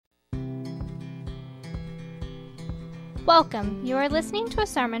Welcome. You are listening to a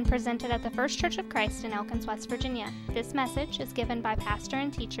sermon presented at the First Church of Christ in Elkins, West Virginia. This message is given by pastor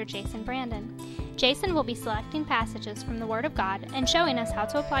and teacher Jason Brandon. Jason will be selecting passages from the Word of God and showing us how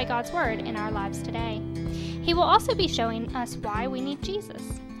to apply God's Word in our lives today. He will also be showing us why we need Jesus.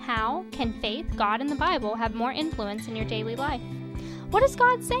 How can faith, God, and the Bible have more influence in your daily life? What is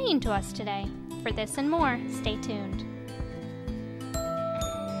God saying to us today? For this and more, stay tuned.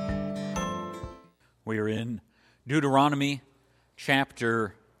 We are in Deuteronomy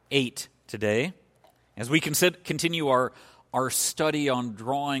chapter 8 today, as we continue our study on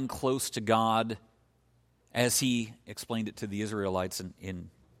drawing close to God as He explained it to the Israelites in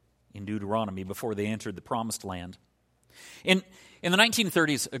Deuteronomy before they entered the Promised Land. In the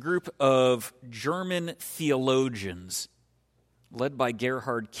 1930s, a group of German theologians led by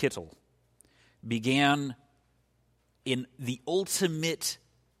Gerhard Kittel began in the ultimate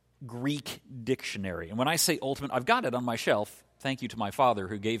Greek dictionary. And when I say ultimate, I've got it on my shelf. Thank you to my father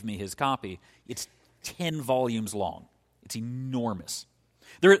who gave me his copy. It's 10 volumes long. It's enormous.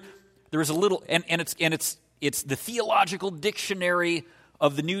 There is a little, and it's the theological dictionary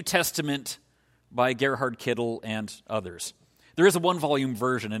of the New Testament by Gerhard Kittel and others. There is a 1-volume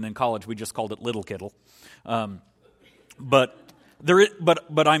version, and in college we just called it Little Kittel. But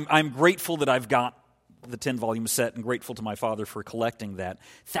I'm grateful that I've got the 10-volume set, and grateful to my father for collecting that.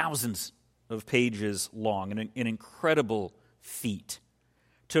 Thousands of pages long, an incredible feat.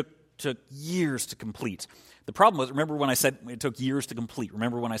 Took years to complete. The problem was, remember when I said it took years to complete?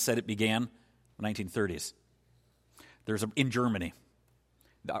 Remember when I said it began? The 1930s. In Germany.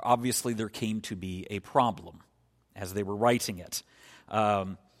 Obviously, there came to be a problem as they were writing it.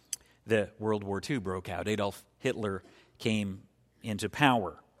 The World War II broke out. Adolf Hitler came into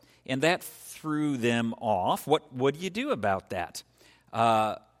power. And that threw them off. What do you do about that?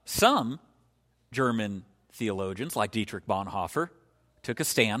 Some German theologians, like Dietrich Bonhoeffer, took a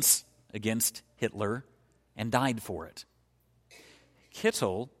stance against Hitler and died for it.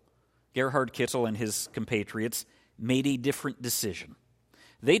 Gerhard Kittel and his compatriots made a different decision.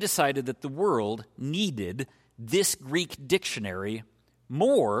 They decided that the world needed this Greek dictionary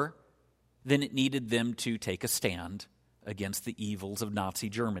more than it needed them to take a stand against the evils of Nazi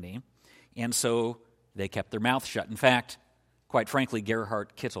Germany, and so they kept their mouth shut. In fact, quite frankly,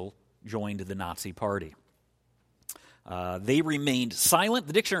 Gerhard Kittel joined the Nazi Party. They remained silent.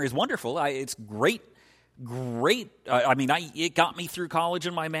 The dictionary is wonderful. It's great. It got me through college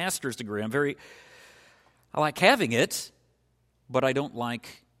and my master's degree. I like having it, but I don't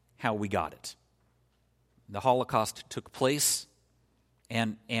like how we got it. The Holocaust took place,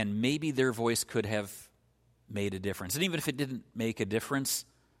 and maybe their voice could have made a difference. And even if it didn't make a difference,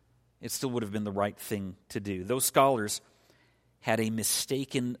 it still would have been the right thing to do. Those scholars had a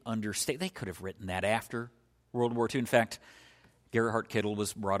mistaken understanding. They could have written that after World War II. In fact, Gerhard Kittel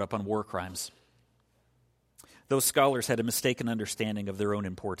was brought up on war crimes. Those scholars had a mistaken understanding of their own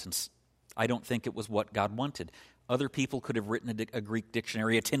importance. I don't think it was what God wanted. Other people could have written a Greek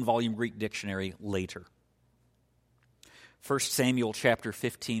dictionary, a 10-volume Greek dictionary later. 1 Samuel chapter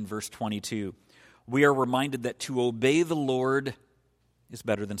 15, verse 22. We are reminded that to obey the Lord is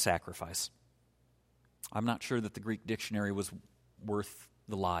better than sacrifice. I'm not sure that the Greek dictionary was worth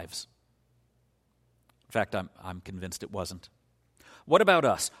the lives. In fact, I'm convinced it wasn't. What about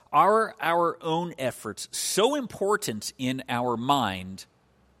us? Are our own efforts so important in our mind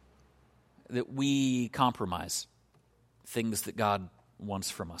that we compromise things that God wants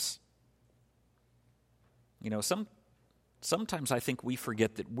from us? You know, sometimes I think we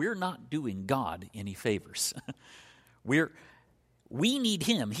forget that we're not doing God any favors. We need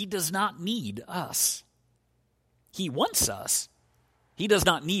Him. He does not need us. He wants us. He does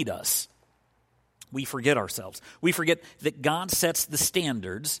not need us. We forget ourselves. We forget that God sets the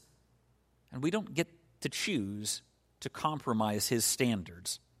standards, and we don't get to choose to compromise His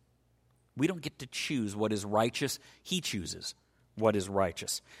standards. We don't get to choose what is righteous. He chooses what is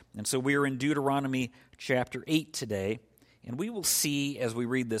righteous. And so we are in Deuteronomy chapter 8 today, and we will see as we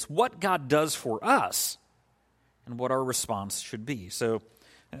read this what God does for us and what our response should be. So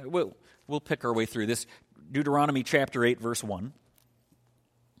we'll pick our way through this. Deuteronomy chapter 8, verse 1.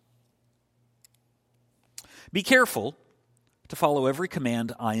 Be careful to follow every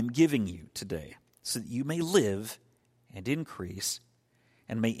command I am giving you today, so that you may live and increase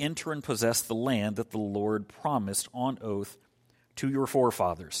and may enter and possess the land that the Lord promised on oath to your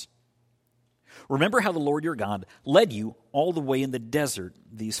forefathers. Remember how the Lord your God led you all the way in the desert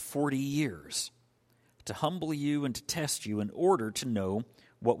these 40 years, to humble you and to test you in order to know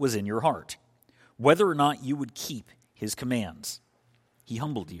what was in your heart, whether or not you would keep His commands. He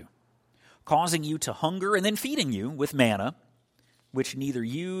humbled you, causing you to hunger and then feeding you with manna, which neither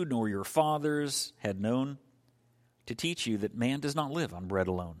you nor your fathers had known, to teach you that man does not live on bread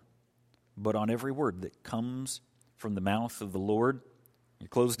alone, but on every word that comes from the mouth of the Lord. Your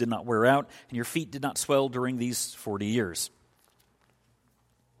clothes did not wear out, and your feet did not swell during these 40 years.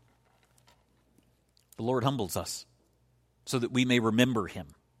 The Lord humbles us so that we may remember him.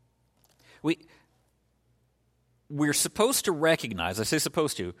 We're supposed to recognize, I say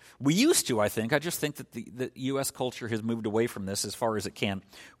supposed to, we used to, I think, I just think that the U.S. culture has moved away from this as far as it can.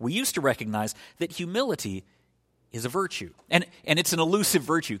 We used to recognize that humility is a virtue. And it's an elusive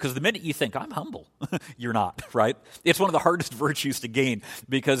virtue, because the minute you think, I'm humble, you're not, right? It's one of the hardest virtues to gain,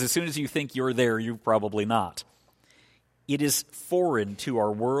 because as soon as you think you're there, you're probably not. It is foreign to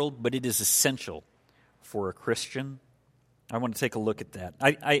our world, but it is essential for a Christian. I want to take a look at that.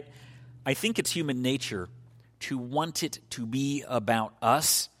 I think it's human nature to want it to be about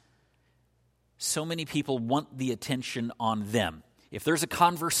us. So many people want the attention on them. If there's a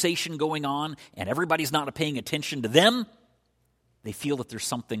conversation going on and everybody's not paying attention to them, they feel that there's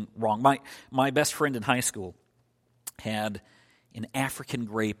something wrong. My best friend in high school had an African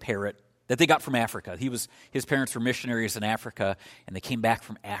gray parrot that they got from Africa. His parents were missionaries in Africa, and they came back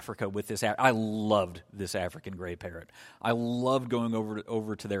from Africa with this. I loved this African gray parrot. I loved going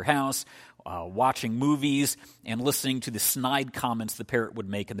over to their house, watching movies, and listening to the snide comments the parrot would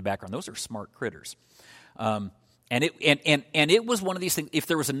make in the background. Those are smart critters. And it was one of these things. If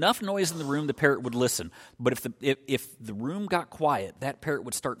there was enough noise in the room, the parrot would listen. But if the room got quiet, that parrot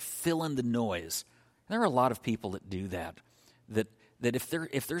would start filling the noise. And there are a lot of people that do that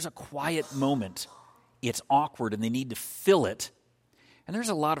if there's a quiet moment, it's awkward and they need to fill it. And there's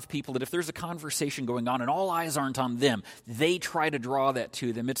a lot of people that if there's a conversation going on and all eyes aren't on them, they try to draw that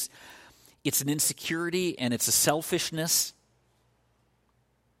to them. It's an insecurity and it's a selfishness.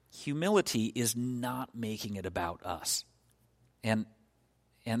 Humility is not making it about us. And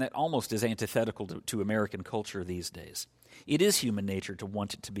that almost is antithetical to American culture these days. It is human nature to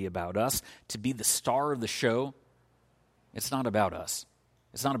want it to be about us, to be the star of the show. It's not about us.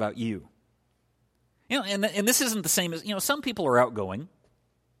 It's not about you. And this isn't the same as, some people are outgoing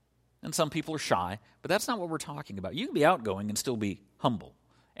and some people are shy, but that's not what we're talking about. You can be outgoing and still be humble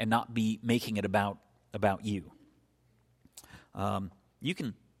and not be making it about you. You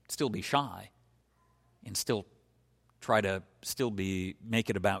can still be shy and still try to make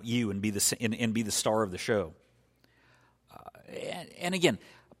it about you and be the star of the show. And again,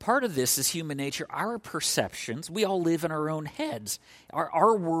 part of this is human nature. Our perceptions, we all live in our own heads.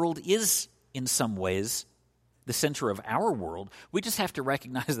 Our world is, in some ways, the center of our world. We just have to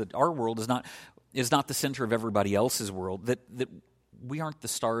recognize that our world is not the center of everybody else's world, that we aren't the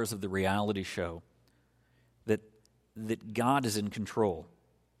stars of the reality show, that God is in control.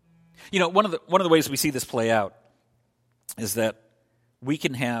 One of the ways we see this play out is that we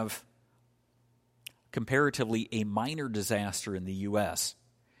can have comparatively a minor disaster in the U.S.,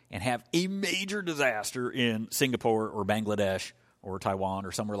 and have a major disaster in Singapore or Bangladesh or Taiwan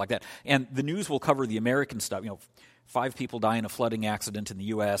or somewhere like that. And the news will cover the American stuff. 5 people die in a flooding accident in the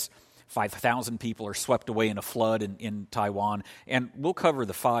U.S., 5,000 people are swept away in a flood in Taiwan. And we'll cover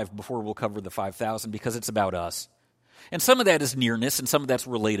the 5 before we'll cover the 5,000 because it's about us. And some of that is nearness, and some of that's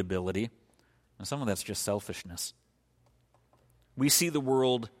relatability, and some of that's just selfishness. We see the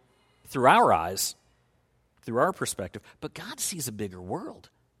world through our eyes, through our perspective, but God sees a bigger world.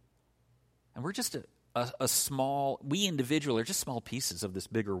 And we're just we individually are just small pieces of this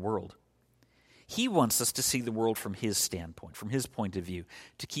bigger world. He wants us to see the world from his standpoint, from his point of view,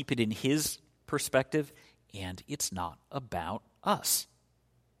 to keep it in his perspective, and it's not about us.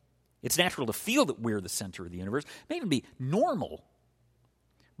 It's natural to feel that we're the center of the universe. It may even be normal,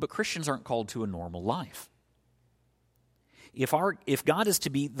 but Christians aren't called to a normal life. If God is to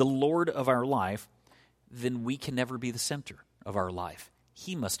be the Lord of our life, then we can never be the center of our life.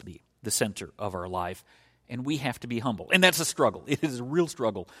 He must be the center of our life, and we have to be humble. And that's a struggle. It is a real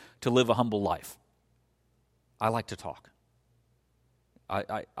struggle to live a humble life. I like to talk.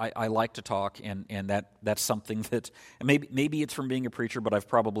 I like to talk, and that's something that, maybe it's from being a preacher, but I've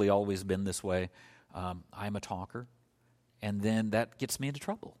probably always been this way. I'm a talker, and then that gets me into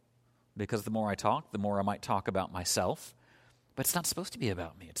trouble, because the more I talk, the more I might talk about myself, but it's not supposed to be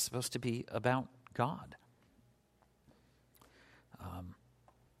about me. It's supposed to be about God.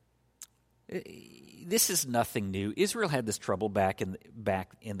 This is nothing new. Israel had this trouble back in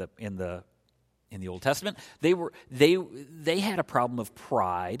the Old Testament. They had a problem of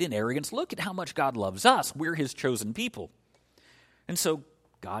pride and arrogance. Look at how much God loves us. We're his chosen people. And so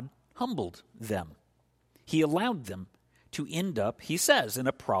God humbled them. He allowed them to end up, he says, in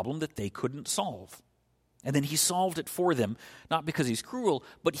a problem that they couldn't solve. And then he solved it for them, not because he's cruel,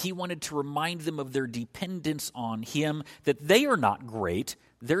 but he wanted to remind them of their dependence on him, that they are not great.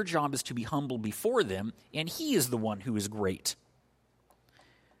 Their job is to be humble before them, and he is the one who is great.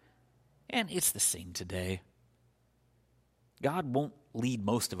 And it's the same today. God won't lead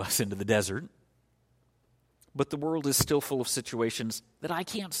most of us into the desert, but the world is still full of situations that I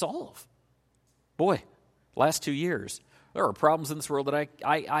can't solve. Boy, last 2 years, there are problems in this world that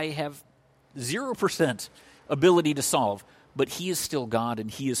I have 0% ability to solve, but he is still God and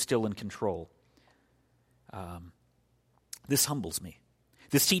he is still in control. This humbles me.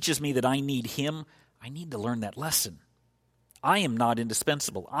 This teaches me that I need him. I need to learn that lesson. I am not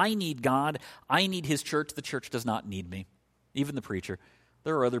indispensable. I need God. I need his church. The church does not need me. Even the preacher.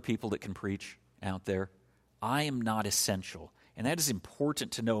 There are other people that can preach out there. I am not essential. And that is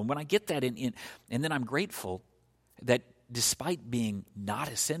important to know. And when I get that in and then I'm grateful that despite being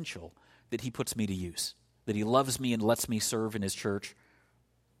not essential, that he puts me to use. That he loves me and lets me serve in his church.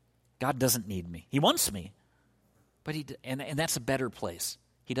 God doesn't need me. He wants me. But and that's a better place.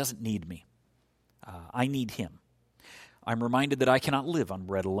 He doesn't need me. I need him. I'm reminded that I cannot live on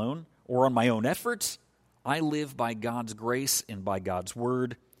bread alone or on my own efforts. I live by God's grace and by God's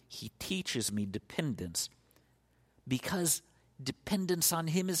word. He teaches me dependence because dependence on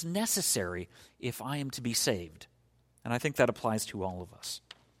him is necessary if I am to be saved. And I think that applies to all of us.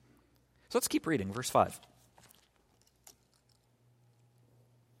 So let's keep reading, verse 5.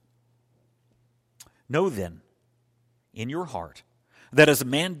 Know then in your heart that as a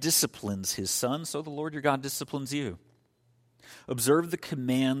man disciplines his son, so the Lord your God disciplines you. Observe the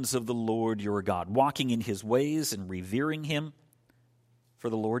commands of the Lord your God, walking in his ways and revering him. For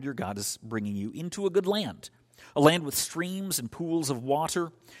the Lord your God is bringing you into a good land, a land with streams and pools of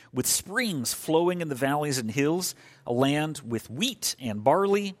water, with springs flowing in the valleys and hills, a land with wheat and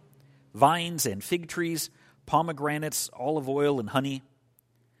barley, vines and fig trees, pomegranates, olive oil and honey,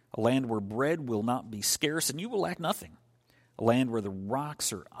 a land where bread will not be scarce and you will lack nothing, a land where the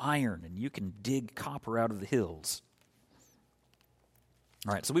rocks are iron and you can dig copper out of the hills.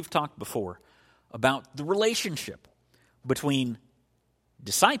 All right, so we've talked before about the relationship between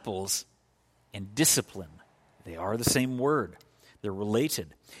disciples and discipline. They are the same word. They're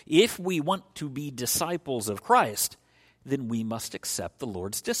related. If we want to be disciples of Christ, then we must accept the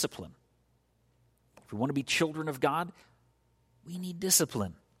Lord's discipline. If we want to be children of God, we need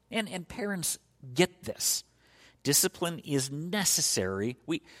discipline. And parents get this. Discipline is necessary.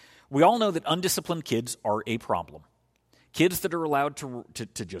 We all know that undisciplined kids are a problem. Kids that are allowed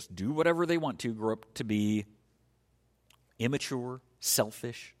to just do whatever they want to grow up to be immature,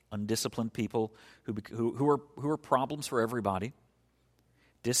 selfish, undisciplined people who are problems for everybody.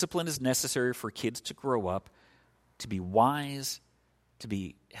 Discipline is necessary for kids to grow up, to be wise, to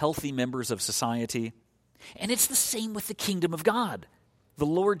be healthy members of society. And it's the same with the kingdom of God. The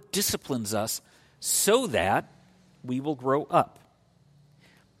Lord disciplines us so that we will grow up.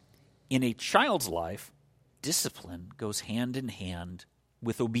 In a child's life, discipline goes hand in hand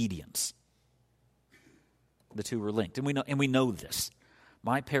with obedience. The two are linked, and we know this.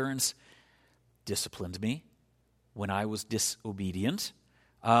 My parents disciplined me when I was disobedient.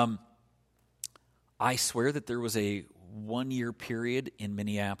 I swear that there was a 1-year period in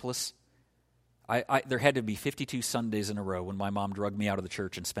Minneapolis. There had to be 52 Sundays in a row when my mom dragged me out of the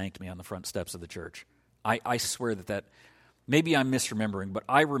church and spanked me on the front steps of the church. I swear that maybe I'm misremembering, but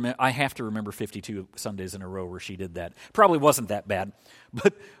I have to remember 52 Sundays in a row where she did that. Probably wasn't that bad,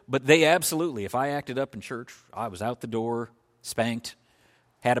 but they absolutely, if I acted up in church, I was out the door, spanked,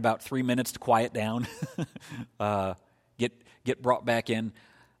 had about 3 minutes to quiet down, get brought back in.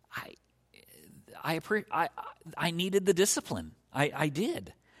 I needed the discipline. I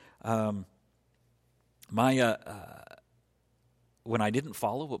did. When I didn't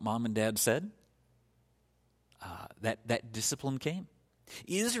follow what mom and dad said, that discipline came.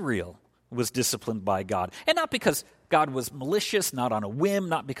 Israel was disciplined by God. And not because God was malicious, not on a whim,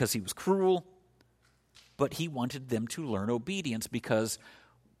 not because he was cruel, but he wanted them to learn obedience because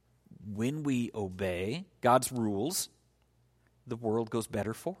when we obey God's rules, the world goes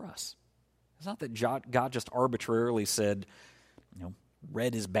better for us. It's not that God just arbitrarily said,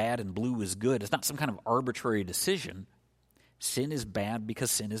 red is bad and blue is good. It's not some kind of arbitrary decision. Sin is bad,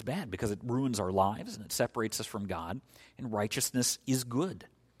 because it ruins our lives and it separates us from God, and righteousness is good.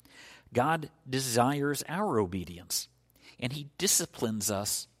 God desires our obedience, and he disciplines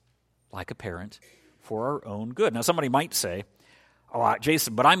us like a parent for our own good. Now, somebody might say,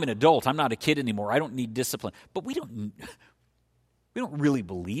 Jason, but I'm an adult. I'm not a kid anymore. I don't need discipline. But we don't really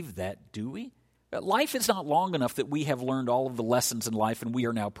believe that, do we? Life is not long enough that we have learned all of the lessons in life and we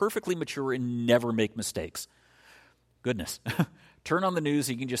are now perfectly mature and never make mistakes. Goodness. Turn on the news,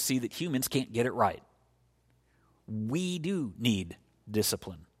 you can just see that humans can't get it right. We do need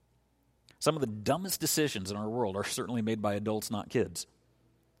discipline. Some of the dumbest decisions in our world are certainly made by adults, not kids.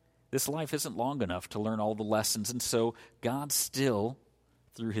 This life isn't long enough to learn all the lessons, and so God still,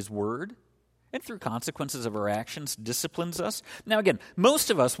 through His Word and through consequences of our actions, disciplines us. Now again,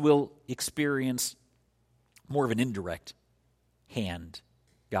 most of us will experience more of an indirect hand,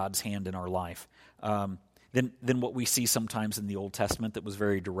 God's hand in our life, than what we see sometimes in the Old Testament that was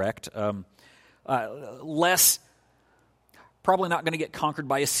very direct. Less, probably not going to get conquered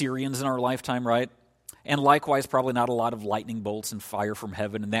by Assyrians in our lifetime, right? And likewise, probably not a lot of lightning bolts and fire from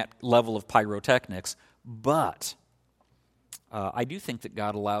heaven and that level of pyrotechnics. But I do think that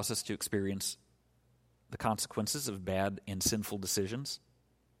God allows us to experience the consequences of bad and sinful decisions.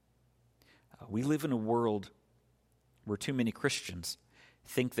 We live in a world where too many Christians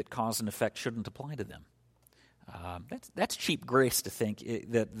think that cause and effect shouldn't apply to them. That's cheap grace to think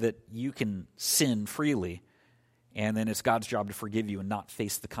that you can sin freely and then it's God's job to forgive you and not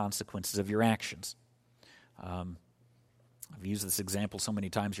face the consequences of your actions. I've used this example so many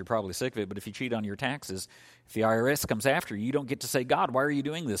times you're probably sick of it, but if you cheat on your taxes, if the IRS comes after you, you don't get to say, God, why are you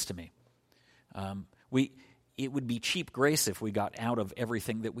doing this to me? It would be cheap grace if we got out of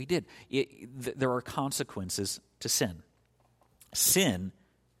everything that we did. There are consequences to sin. Sin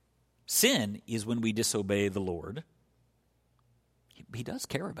is when we disobey the Lord. He does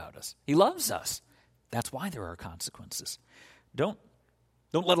care about us. He loves us. That's why there are consequences. Don't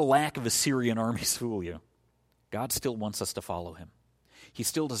let a lack of Assyrian armies fool you. God still wants us to follow Him. He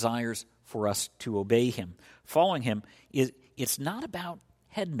still desires for us to obey Him. Following Him, it's not about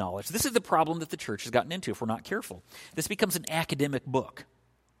head knowledge. This is the problem that the church has gotten into if we're not careful. This becomes an academic book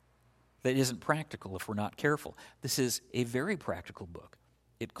that isn't practical if we're not careful. This is a very practical book.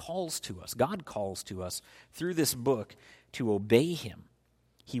 It calls to us. God calls to us through this book to obey Him.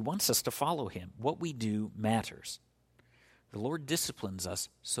 He wants us to follow Him. What we do matters. The Lord disciplines us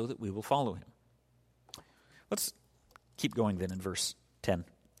so that we will follow Him. Let's keep going then in verse 10.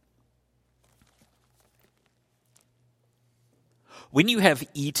 When you have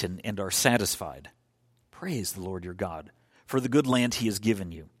eaten and are satisfied, praise the Lord your God for the good land He has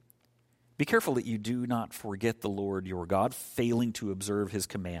given you. Be careful that you do not forget the Lord your God, failing to observe His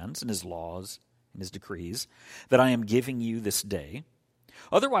commands and His laws and His decrees that I am giving you this day.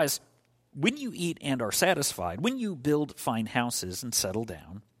 Otherwise, when you eat and are satisfied, when you build fine houses and settle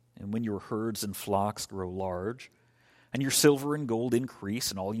down, and when your herds and flocks grow large, and your silver and gold increase,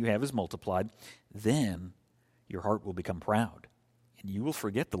 and all you have is multiplied, then your heart will become proud, and you will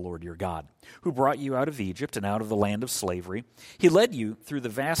forget the Lord your God, who brought you out of Egypt and out of the land of slavery. He led you through the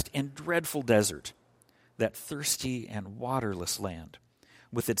vast and dreadful desert, that thirsty and waterless land,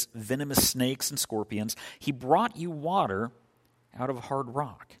 with its venomous snakes and scorpions. He brought you water out of hard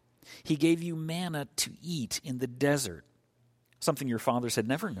rock. He gave you manna to eat in the desert, something your fathers had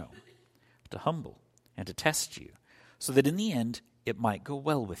never known, to humble and to test you, so that in the end it might go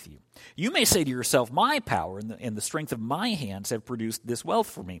well with you. You may say to yourself, my power and the strength of my hands have produced this wealth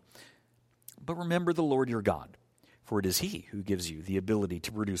for me. But remember the Lord your God, for it is He who gives you the ability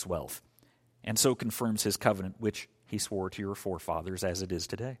to produce wealth, and so confirms His covenant, which He swore to your forefathers as it is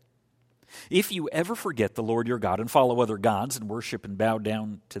today. If you ever forget the Lord your God and follow other gods and worship and bow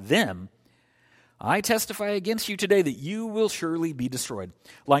down to them, I testify against you today that you will surely be destroyed.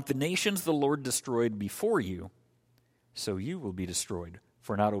 Like the nations the Lord destroyed before you, so you will be destroyed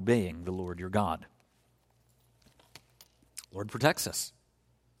for not obeying the Lord your God. The Lord protects us,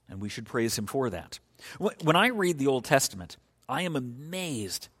 and we should praise Him for that. When I read the Old Testament, I am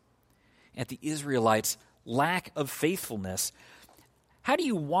amazed at the Israelites' lack of faithfulness. How do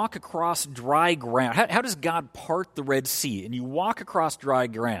you walk across dry ground? How does God part the Red Sea and you walk across dry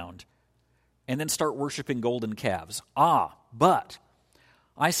ground and then start worshiping golden calves? But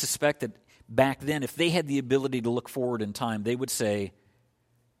I suspect that back then, if they had the ability to look forward in time, they would say,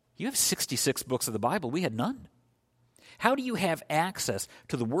 you have 66 books of the Bible. We had none. How do you have access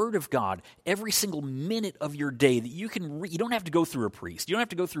to the Word of God every single minute of your day that you can read? You don't have to go through a priest. You don't have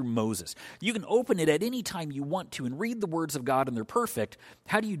to go through Moses. You can open it at any time you want to and read the words of God, and they're perfect.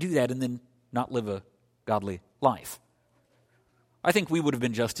 How do you do that and then not live a godly life? I think we would have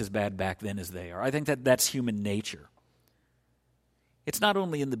been just as bad back then as they are. I think that's human nature. It's not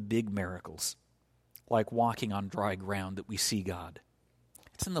only in the big miracles, like walking on dry ground, that we see God.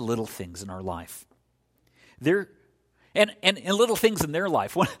 It's in the little things in our life. And little things in their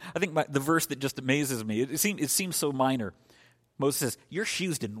life. I think the verse that just amazes me, it seems so minor. Moses says, your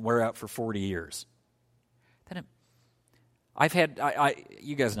shoes didn't wear out for 40 years. Then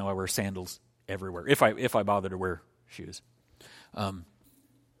you guys know I wear sandals everywhere, if I bother to wear shoes.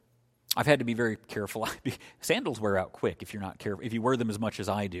 I've had to be very careful. Sandals wear out quick if you're not careful, if you wear them as much as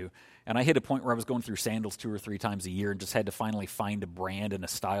I do. And I hit a point where I was going through sandals 2 or 3 times a year and just had to finally find a brand and a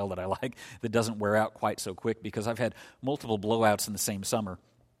style that I like that doesn't wear out quite so quick, because I've had multiple blowouts in the same summer.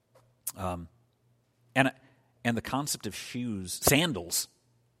 And the concept of sandals,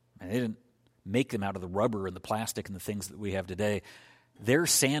 and they didn't make them out of the rubber and the plastic and the things that we have today. Their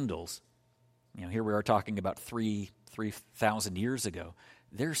sandals, here we are talking about 3,000 years ago.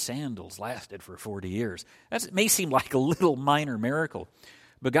 Their sandals lasted for 40 years. It may seem like a little minor miracle,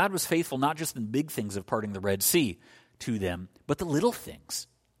 but God was faithful not just in big things of parting the Red Sea to them, but the little things,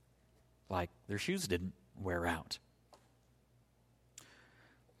 like their shoes didn't wear out.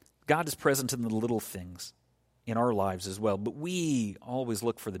 God is present in the little things in our lives as well, but we always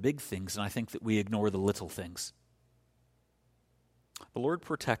look for the big things, and I think that we ignore the little things. The Lord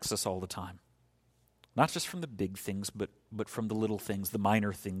protects us all the time. Not just from the big things, but from the little things, the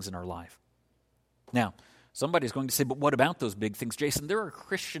minor things in our life. Now, somebody's going to say, but what about those big things? Jason, there are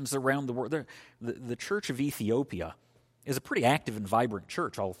Christians around the world. The Church of Ethiopia is a pretty active and vibrant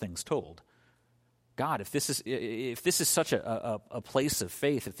church, all things told. God, if this is such a place of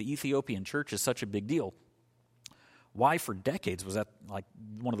faith, if the Ethiopian church is such a big deal, why for decades was that like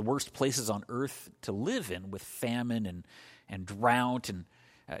one of the worst places on earth to live in, with famine and drought and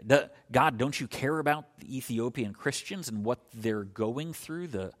God, don't you care about the Ethiopian Christians and what they're going through,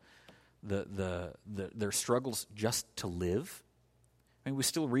 their struggles just to live? I mean, we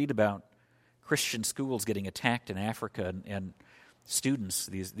still read about Christian schools getting attacked in Africa and students,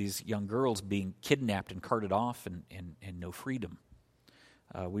 these young girls being kidnapped and carted off and no freedom.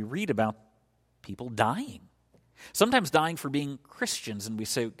 We read about people dying, sometimes dying for being Christians, and we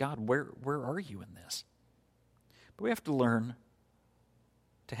say, God, where are you in this? But we have to learn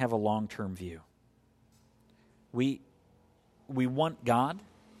to have a long-term view. We want God,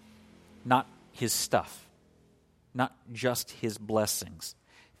 not his stuff, not just his blessings.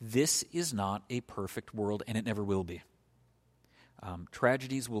 This is not a perfect world, and it never will be.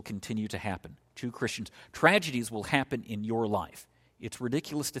 Tragedies will continue to happen to Christians. Tragedies will happen in your life. It's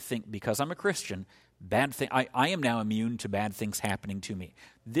ridiculous to think because I'm a Christian, I am now immune to bad things happening to me.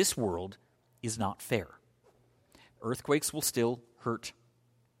 This world is not fair. Earthquakes will still hurt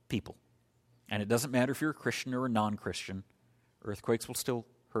people. And it doesn't matter if you're a Christian or a non-Christian, earthquakes will still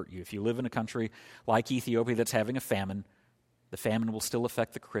hurt you. If you live in a country like Ethiopia that's having a famine, the famine will still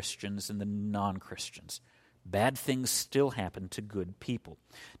affect the Christians and the non-Christians. Bad things still happen to good people.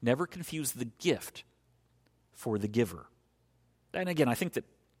 Never confuse the gift for the giver. And again, I think that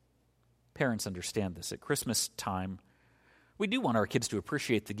parents understand this. At Christmas time, we do want our kids to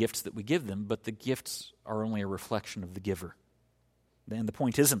appreciate the gifts that we give them, but the gifts are only a reflection of the giver. And the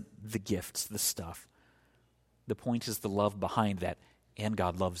point isn't the gifts, the stuff. The point is the love behind that, and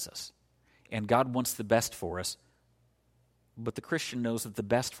God loves us. And God wants the best for us, but the Christian knows that the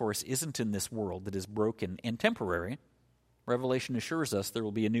best for us isn't in this world that is broken and temporary. Revelation assures us there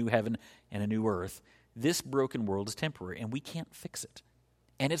will be a new heaven and a new earth. This broken world is temporary, and we can't fix it.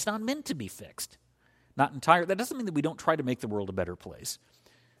 And it's not meant to be fixed. Not entire. That doesn't mean that we don't try to make the world a better place.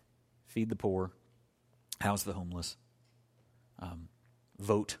 Feed the poor, house the homeless,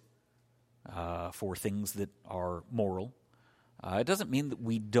 vote for things that are moral. It doesn't mean that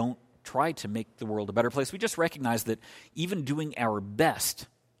we don't try to make the world a better place. We just recognize that even doing our best,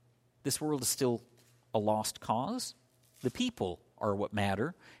 this world is still a lost cause. The people are what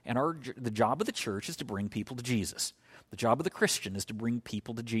matter, and the job of the church is to bring people to Jesus. The job of the Christian is to bring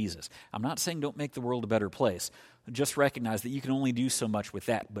people to Jesus. I'm not saying don't make the world a better place. Just recognize that you can only do so much with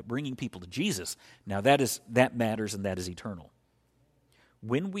that, but bringing people to Jesus, now that matters, and that is eternal.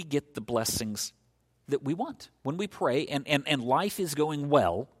 When we get the blessings that we want, when we pray and life is going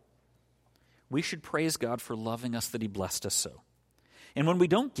well, we should praise God for loving us that he blessed us so. And when we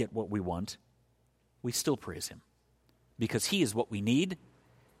don't get what we want, we still praise him because he is what we need.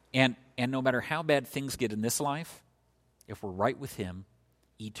 And no matter how bad things get in this life, if we're right with him,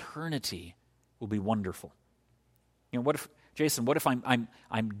 eternity will be wonderful. You know, what if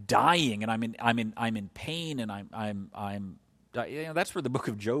I'm dying and I'm in pain and I'm that's where the book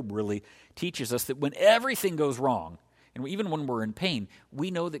of Job really teaches us that when everything goes wrong, and even when we're in pain,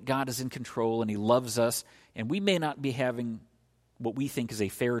 we know that God is in control and he loves us, and we may not be having what we think is a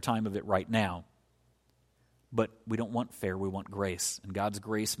fair time of it right now, but we don't want fair, we want grace. And God's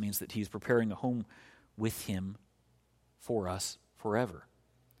grace means that he's preparing a home with him for us forever.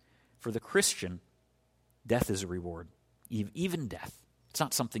 For the Christian, death is a reward. even death. It's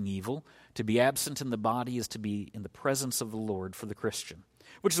not something evil. To be absent in the body is to be in the presence of the Lord for the Christian,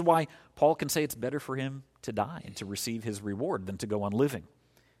 which is why Paul can say it's better for him to die and to receive his reward than to go on living.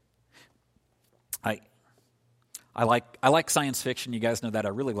 I like science fiction. You guys know that. I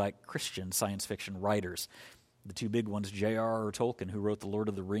really like Christian science fiction writers. The two big ones, J.R.R. Tolkien, who wrote The Lord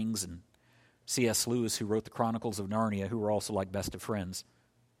of the Rings, and C.S. Lewis, who wrote The Chronicles of Narnia, who were also like best of friends.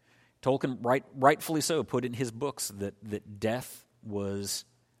 Tolkien, rightfully so, put in his books that death was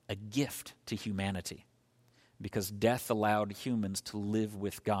a gift to humanity because death allowed humans to live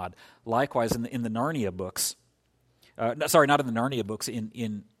with God. Likewise, in the Narnia books, not in the Narnia books,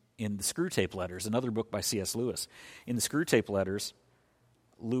 in the Screwtape Letters, another book by C.S. Lewis. In the Screwtape Letters,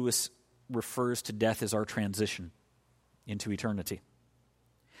 Lewis refers to death as our transition into eternity.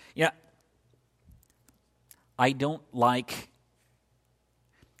 Yeah, I don't like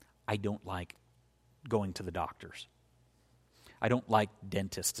going to the doctors. I don't like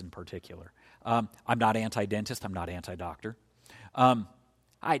dentists in particular. I'm not anti-dentist. I'm not anti-doctor.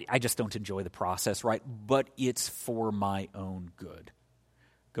 I just don't enjoy the process, right? But it's for my own good.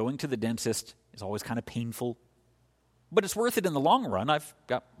 Going to the dentist is always kind of painful, but it's worth it in the long run. I've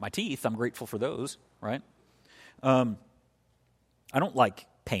got my teeth. I'm grateful for those, right? I don't like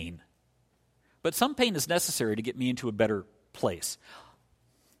pain, but some pain is necessary to get me into a better place.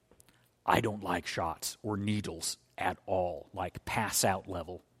 I don't like shots or needles at all, like pass-out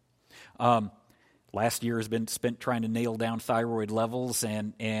level. Last year has been spent trying to nail down thyroid levels,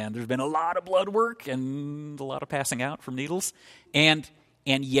 and there's been a lot of blood work and a lot of passing out from needles, and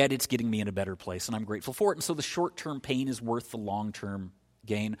yet it's getting me in a better place, and I'm grateful for it. And so the short-term pain is worth the long-term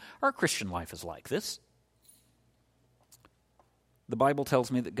gain. Our Christian life is like this. The Bible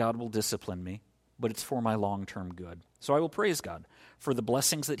tells me that God will discipline me, but it's for my long-term good. So I will praise God for the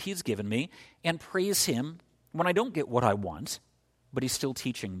blessings that He's given me and praise Him when I don't get what I want, but He's still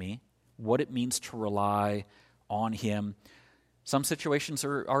teaching me what it means to rely on Him. Some situations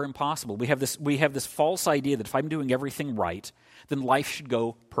are impossible. We have this false idea that if I'm doing everything right, then life should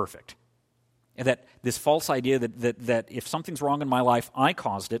go perfect. And that this false idea that if something's wrong in my life, I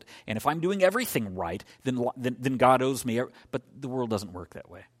caused it, and if I'm doing everything right, then God owes me. But the world doesn't work that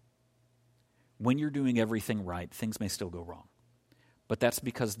way. When you're doing everything right, things may still go wrong. But that's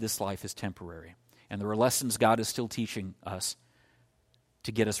because this life is temporary. And there are lessons God is still teaching us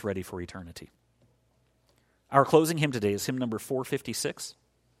to get us ready for eternity. Our closing hymn today is hymn number 456.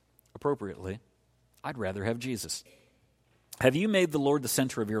 Appropriately, I'd rather have Jesus. Have you made the Lord the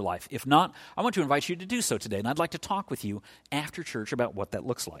center of your life? If not, I want to invite you to do so today, and I'd like to talk with you after church about what that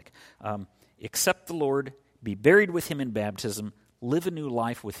looks like. Accept the Lord, be buried with Him in baptism, live a new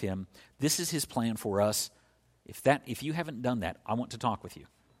life with Him. This is His plan for us. If you haven't done that, I want to talk with you.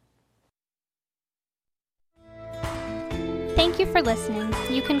 Thank you for listening.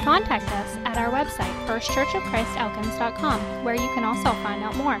 You can contact us at our website, firstchurchofchristelkins.com, where you can also find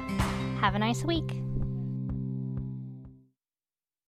out more. Have a nice week.